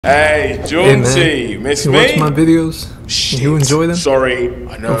Hey, Jonesy, miss you me? watch my videos? Shit. You enjoy them? Sorry,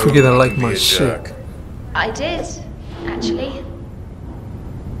 I know. Don't forget I like can be my a shit. jerk. I did, actually.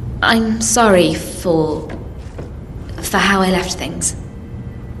 I'm sorry for how I left things.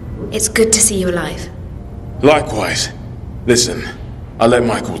 It's good to see you alive. Likewise. Listen, I let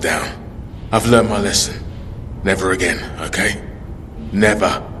Michael down. I've learned my lesson. Never again, okay?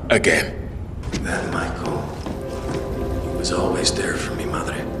 Never again. That Michael, he was always there for me,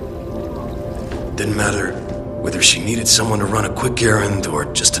 Madre. Didn't matter whether she needed someone to run a quick errand or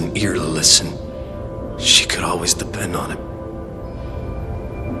just an ear to listen. She could always depend on him.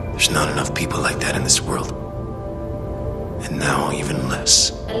 There's not enough people like that in this world. And now even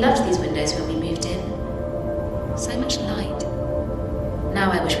less. I loved these windows when we moved in. So much light.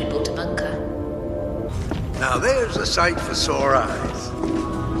 Now I wish we'd built a bunker. Now there's a sight for sore eyes.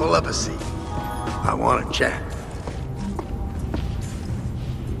 Pull up a seat. I want to chat.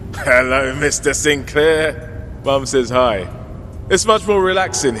 Hello, Mr. Sinclair. Mum says hi. It's much more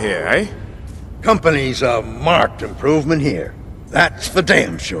relaxing here, eh? Company's a marked improvement here. That's for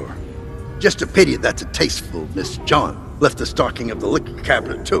damn sure. Just a pity that the tasteful Miss John left the stocking of the liquor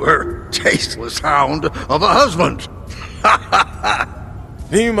cabinet to her tasteless hound of a husband.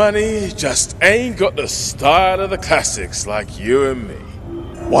 New money just ain't got the style of the classics like you and me.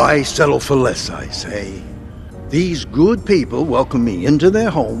 Why settle for less, I say? These good people welcome me into their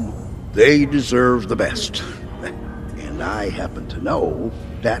home. They deserve the best. And I happen to know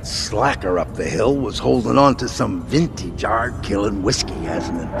that slacker up the hill was holding on to some vintage art-killing whiskey as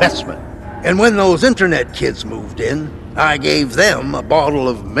an investment. And when those internet kids moved in, I gave them a bottle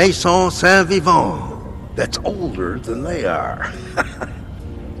of Maison Saint-Vivant that's older than they are.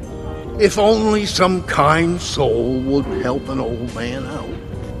 If only some kind soul would help an old man out,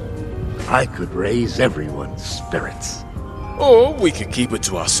 I could raise everyone's spirits. Or we could keep it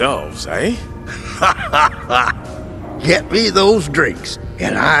to ourselves, eh? Get me those drinks,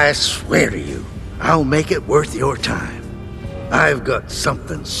 and I swear to you, I'll make it worth your time. I've got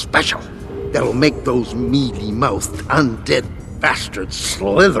something special that'll make those mealy-mouthed undead bastards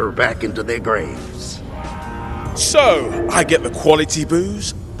slither back into their graves. So, I get the quality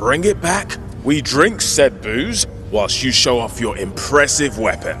booze, bring it back, we drink said booze, whilst you show off your impressive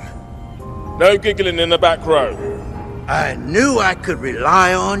weapon. No giggling in the back row. I knew I could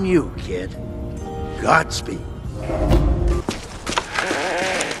rely on you, kid. Godspeed.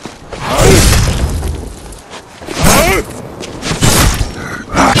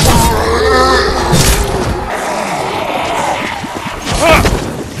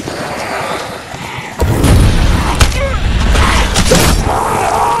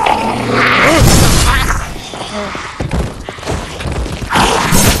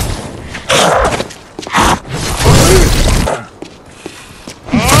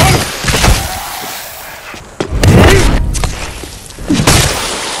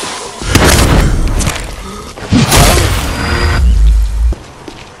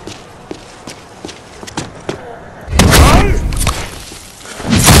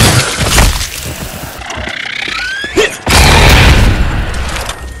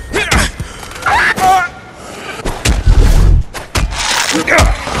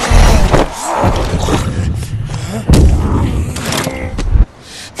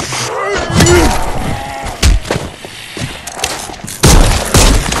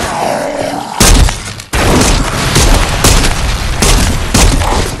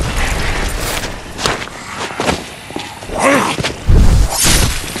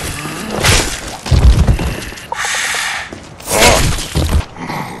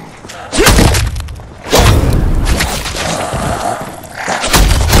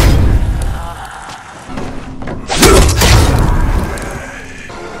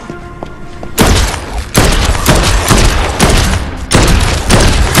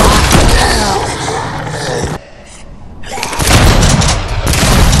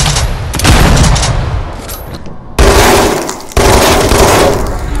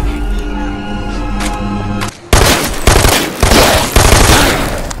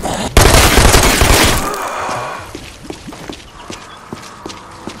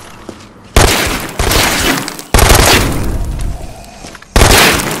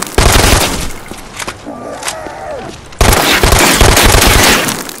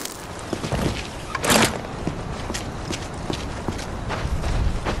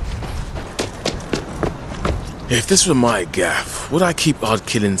 If this were my gaff, would I keep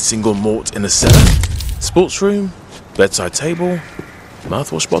hard-killing single malt in a cellar? Sports room? Bedside table?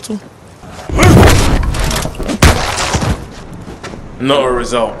 Mouthwash bottle? Not a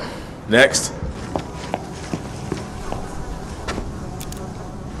result. Next.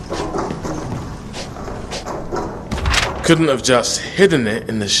 couldn't have just hidden it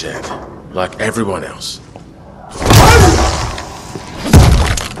in the shed, like everyone else.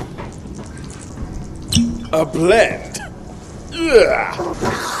 A blend? Yeah.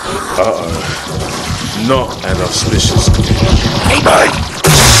 Uh-oh. Not an auspicious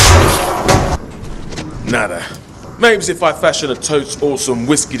Nada. Maybe if I fashion a totes awesome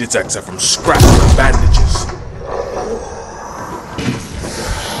whiskey detector from scraps and bandages.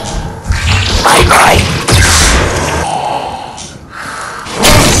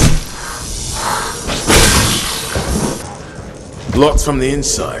 Locked from the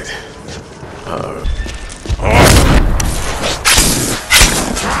inside. Uh-oh.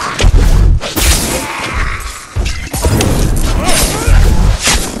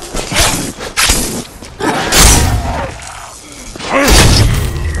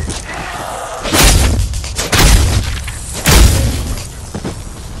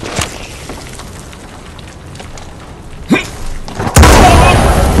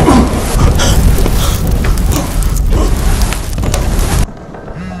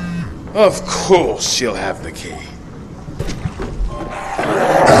 Of course she'll have the key.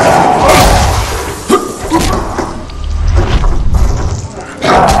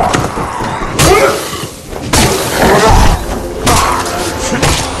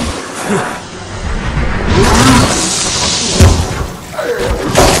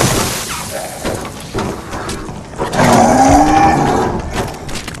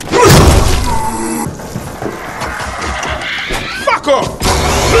 Fuck off!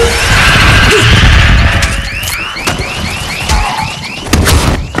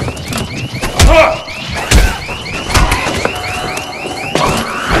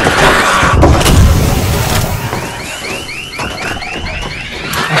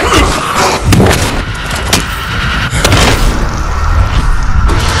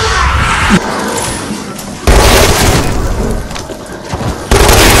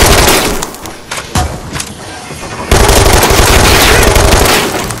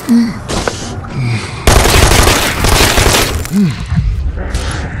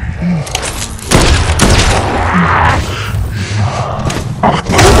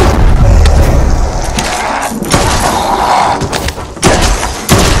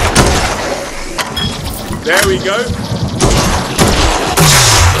 There we go.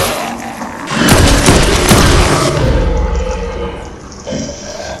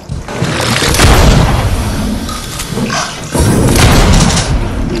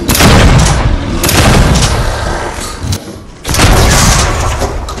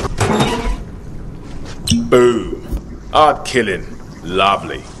 Boom. Hard killing.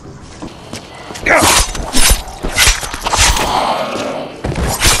 Lovely.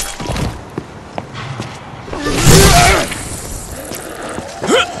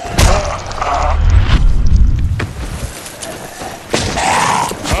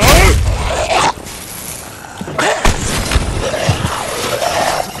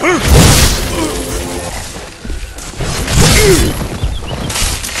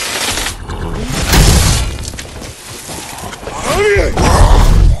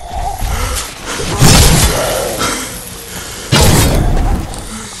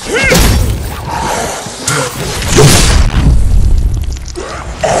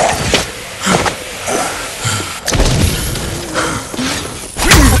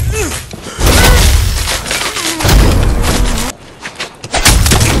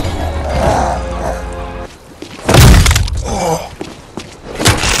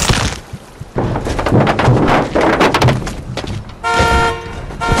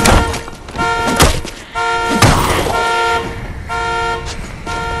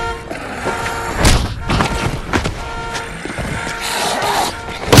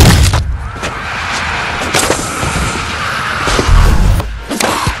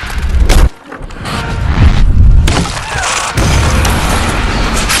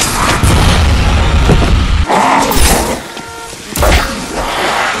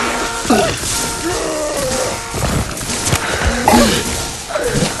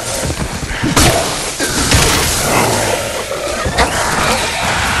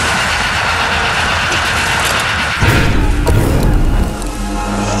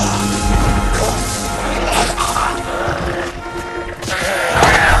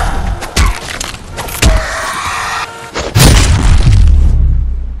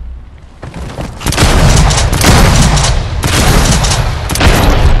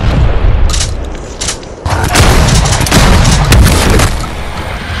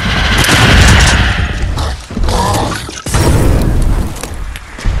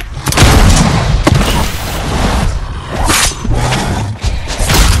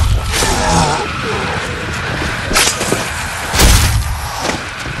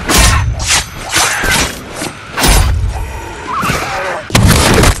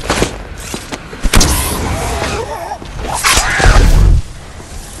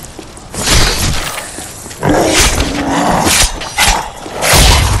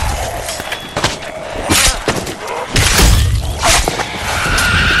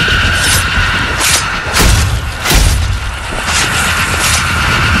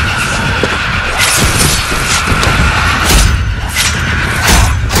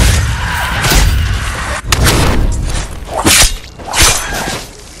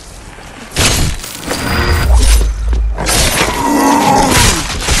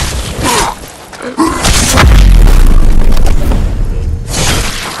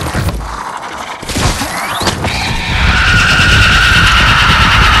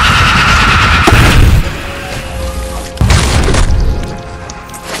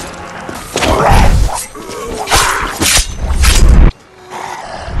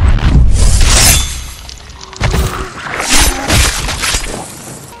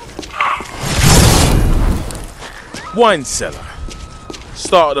 wine cellar.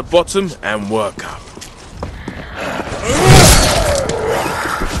 Start at the bottom and work up.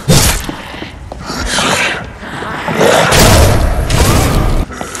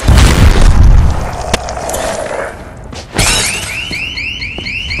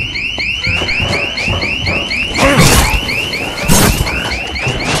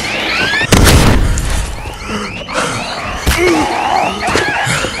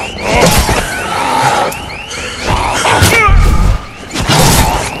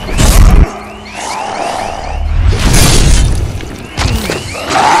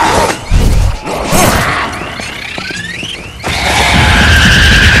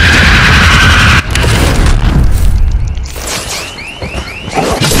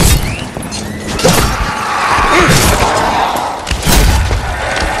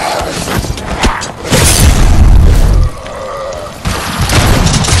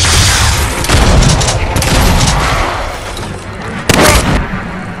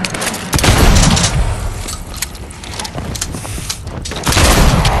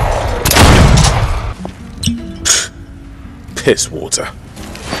 Piss water.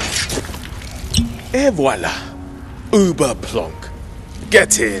 Et voila. Uber plonk.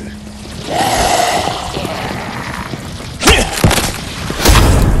 Get in.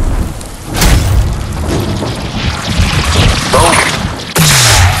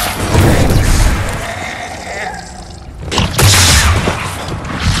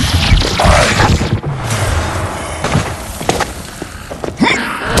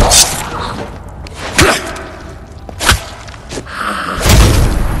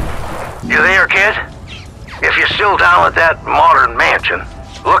 Down at that modern mansion,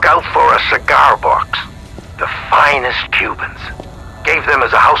 look out for a cigar box. The finest Cubans. Gave them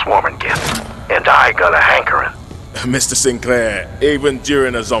as a housewarming gift, and I got a hankering. Mr. Sinclair, even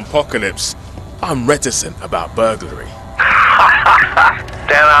during a zompocalypse, I'm reticent about burglary.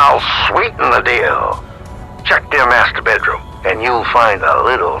 Then I'll sweeten the deal. Check their master bedroom, and you'll find a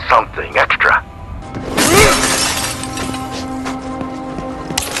little something extra.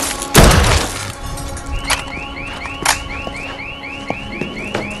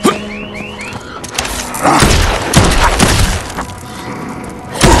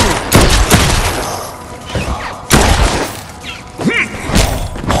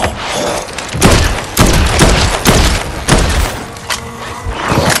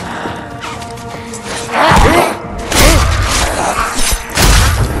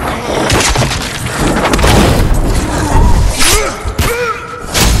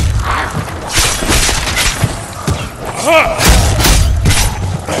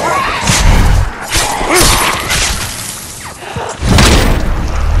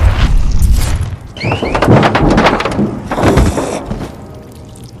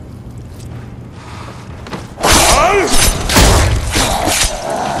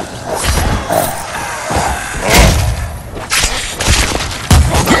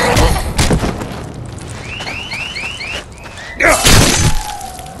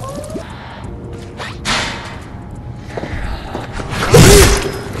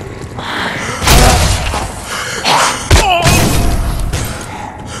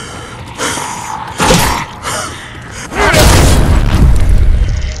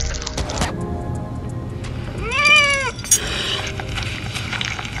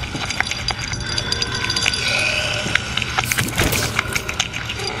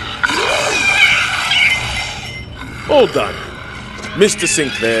 All done. Mr.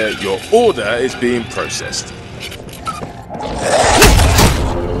 Sinclair, your order is being processed.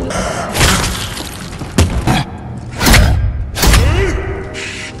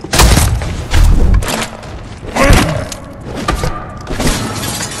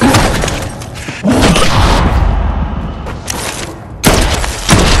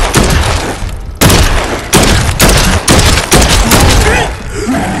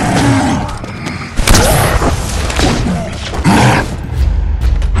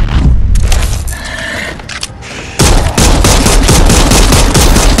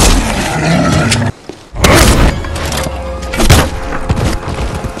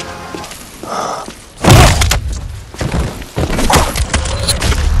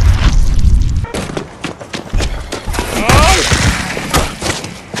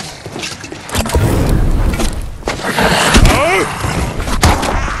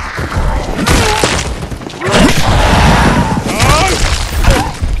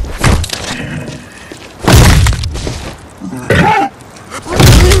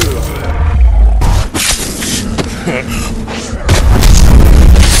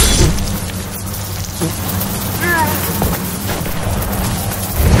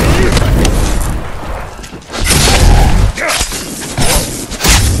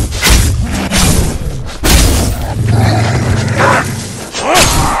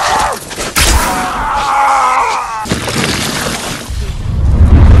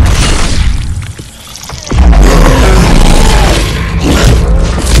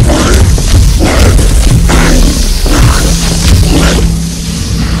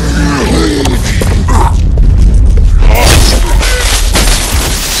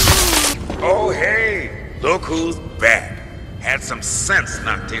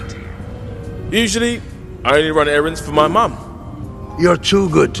 content here? Usually, I only run errands for my mum. You're too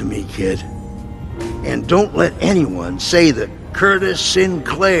good to me, kid. And don't let anyone say that Curtis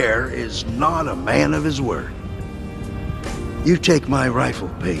Sinclair is not a man of his word. You take my rifle,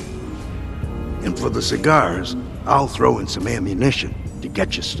 Pete. And for the cigars, I'll throw in some ammunition to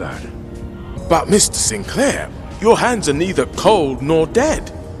get you started. But Mr. Sinclair, your hands are neither cold nor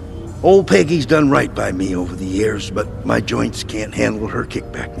dead. Old Peggy's done right by me over the years, but my joints can't handle her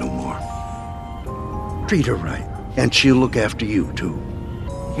kickback no more. Treat her right, and she'll look after you, too.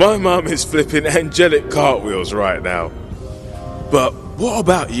 My mum is flipping angelic cartwheels right now. But what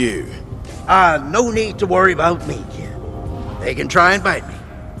about you? No need to worry about me, kid. They can try and bite me.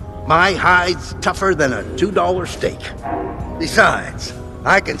 My hide's tougher than a $2 steak. Besides,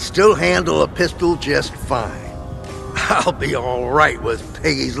 I can still handle a pistol just fine. I'll be all right with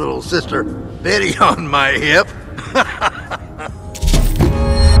Peggy's little sister, Betty, on my hip.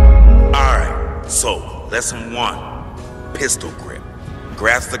 Alright, so, lesson 1. Pistol grip.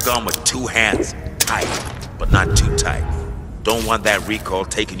 Grasp the gun with 2 hands, tight, but not too tight. Don't want that recoil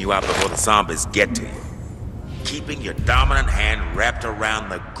taking you out before the zombies get to you. Keeping your dominant hand wrapped around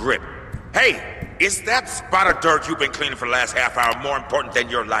the grip. Hey, is that spot of dirt you've been cleaning for the last half hour more important than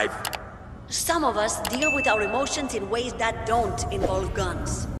your life? Some of us deal with our emotions in ways that don't involve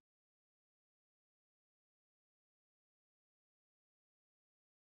guns.